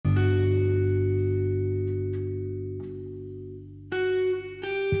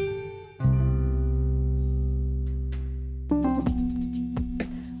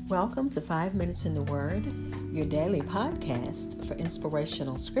Welcome to 5 Minutes in the Word, your daily podcast for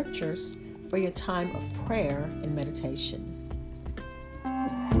inspirational scriptures for your time of prayer and meditation.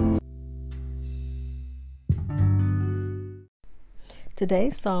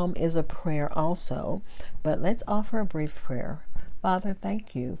 Today's psalm is a prayer also, but let's offer a brief prayer. Father,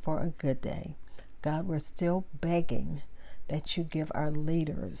 thank you for a good day. God, we're still begging that you give our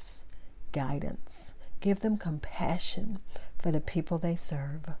leaders guidance. Give them compassion for the people they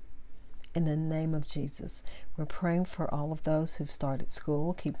serve. In the name of Jesus, we're praying for all of those who've started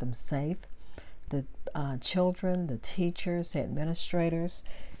school. Keep them safe. The children, the teachers, the administrators,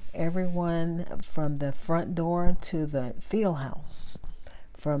 everyone from the front door to the field house,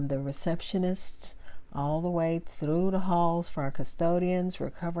 from the receptionists all the way through the halls for our custodians.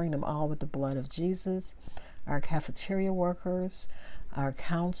 We're covering them all with the blood of Jesus. Our cafeteria workers, our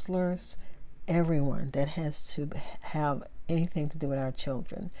counselors, everyone that has to have anything to do with our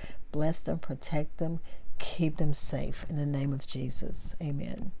children. Bless them, protect them, keep them safe in the name of Jesus.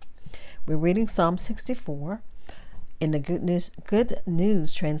 Amen. We're reading Psalm 64 in the Good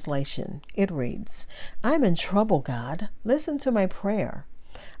News translation. It reads, I'm in trouble, God. Listen to my prayer.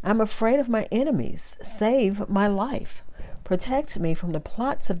 I'm afraid of my enemies. Save my life. Protect me from the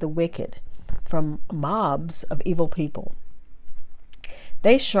plots of the wicked, from mobs of evil people.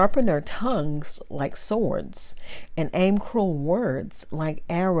 They sharpen their tongues like swords and aim cruel words like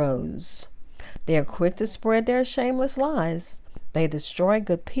arrows. They are quick to spread their shameless lies. They destroy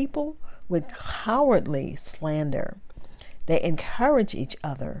good people with cowardly slander. They encourage each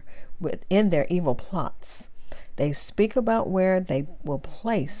other within their evil plots. They speak about where they will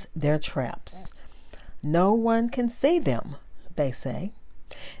place their traps. No one can see them, they say.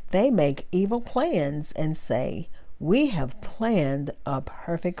 They make evil plans and say, we have planned a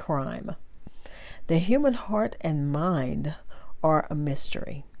perfect crime. The human heart and mind are a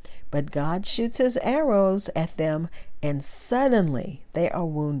mystery, but God shoots his arrows at them and suddenly they are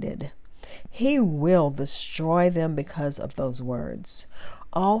wounded. He will destroy them because of those words.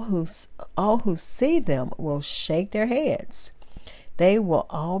 All who see them will shake their heads. They will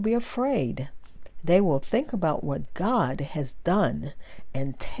all be afraid. They will think about what God has done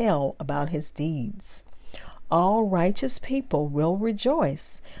and tell about his deeds. All righteous people will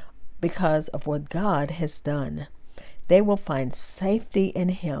rejoice because of what God has done. They will find safety in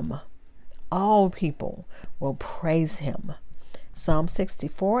him. All people will praise him. Psalm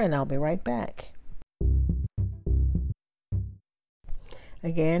 64, and I'll be right back.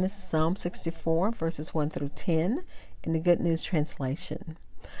 Again, this is Psalm 64, verses 1 through 10 in the Good News translation.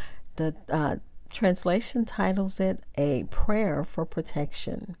 The translation titles it A Prayer for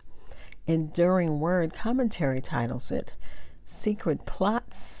Protection. Enduring Word Commentary titles it Secret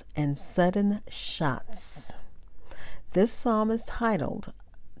Plots and Sudden Shots. This psalm is titled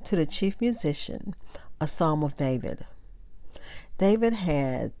To the Chief Musician, a Psalm of David. David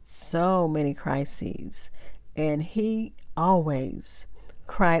had so many crises, and he always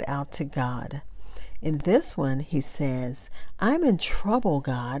cried out to God. In this one, he says, I'm in trouble,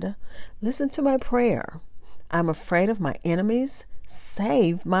 God. Listen to my prayer. I'm afraid of my enemies.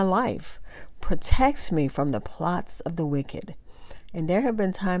 Save my life. Protect me from the plots of the wicked. And there have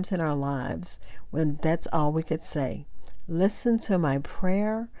been times in our lives when that's all we could say. Listen to my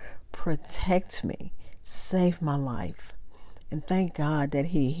prayer. Protect me. Save my life. And thank God that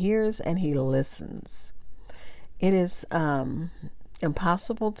he hears and he listens. It is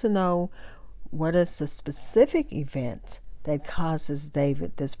impossible to know what is the specific event that causes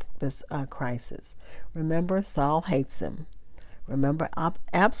David this crisis. Remember, Saul hates him. Remember,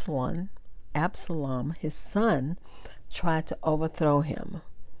 Absalom, his son, tried to overthrow him.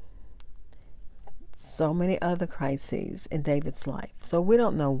 So many other crises in David's life. So we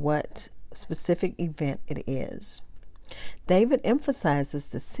don't know what specific event it is. David emphasizes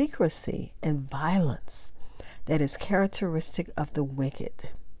the secrecy and violence that is characteristic of the wicked.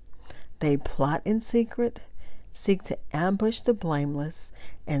 They plot in secret, seek to ambush the blameless,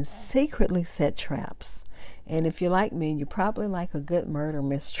 and secretly set traps. And if you're like me, you probably like a good murder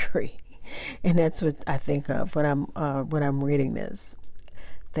mystery. And that's what I think of when I'm reading this.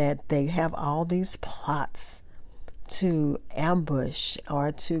 That they have all these plots to ambush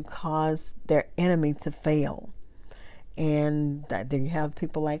or to cause their enemy to fail. And that you have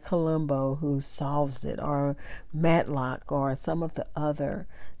people like Columbo who solves it, or Matlock, or some of the other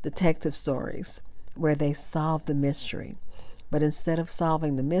detective stories where they solve the mystery. But instead of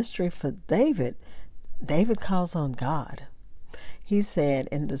solving the mystery for David, David calls on God. He said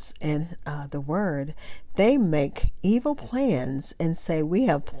in the word, they make evil plans and say we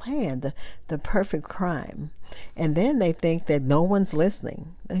have planned the perfect crime. And then they think that no one's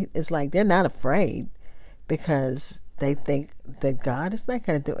listening. It's like they're not afraid because they think that God is not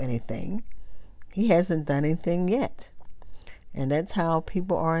going to do anything. He hasn't done anything yet. And that's how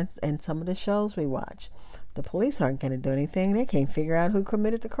people are in some of the shows we watch. The police aren't going to do anything. They can't figure out who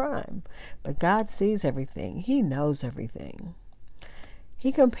committed the crime. But God sees everything. He knows everything.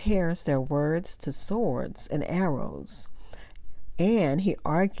 He compares their words to swords and arrows. And he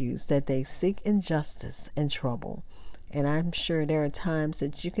argues that they seek injustice and trouble. And I'm sure there are times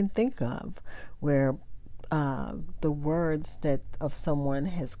that you can think of where the words that of someone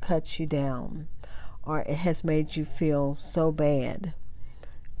has cut you down, or it has made you feel so bad.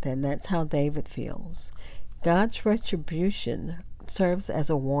 Then that's how David feels. God's retribution serves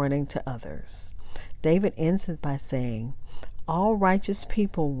as a warning to others. David ends it by saying, all righteous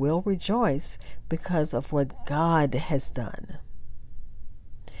people will rejoice because of what God has done.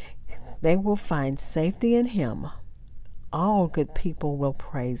 They will find safety in him. All good people will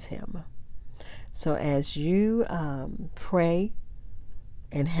praise him. So as you pray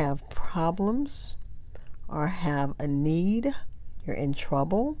and have problems or have a need, you're in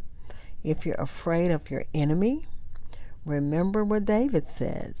trouble, if you're afraid of your enemy, remember what David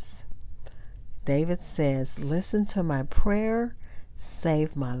says. David says, listen to my prayer,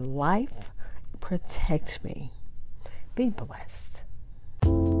 save my life, protect me. Be blessed.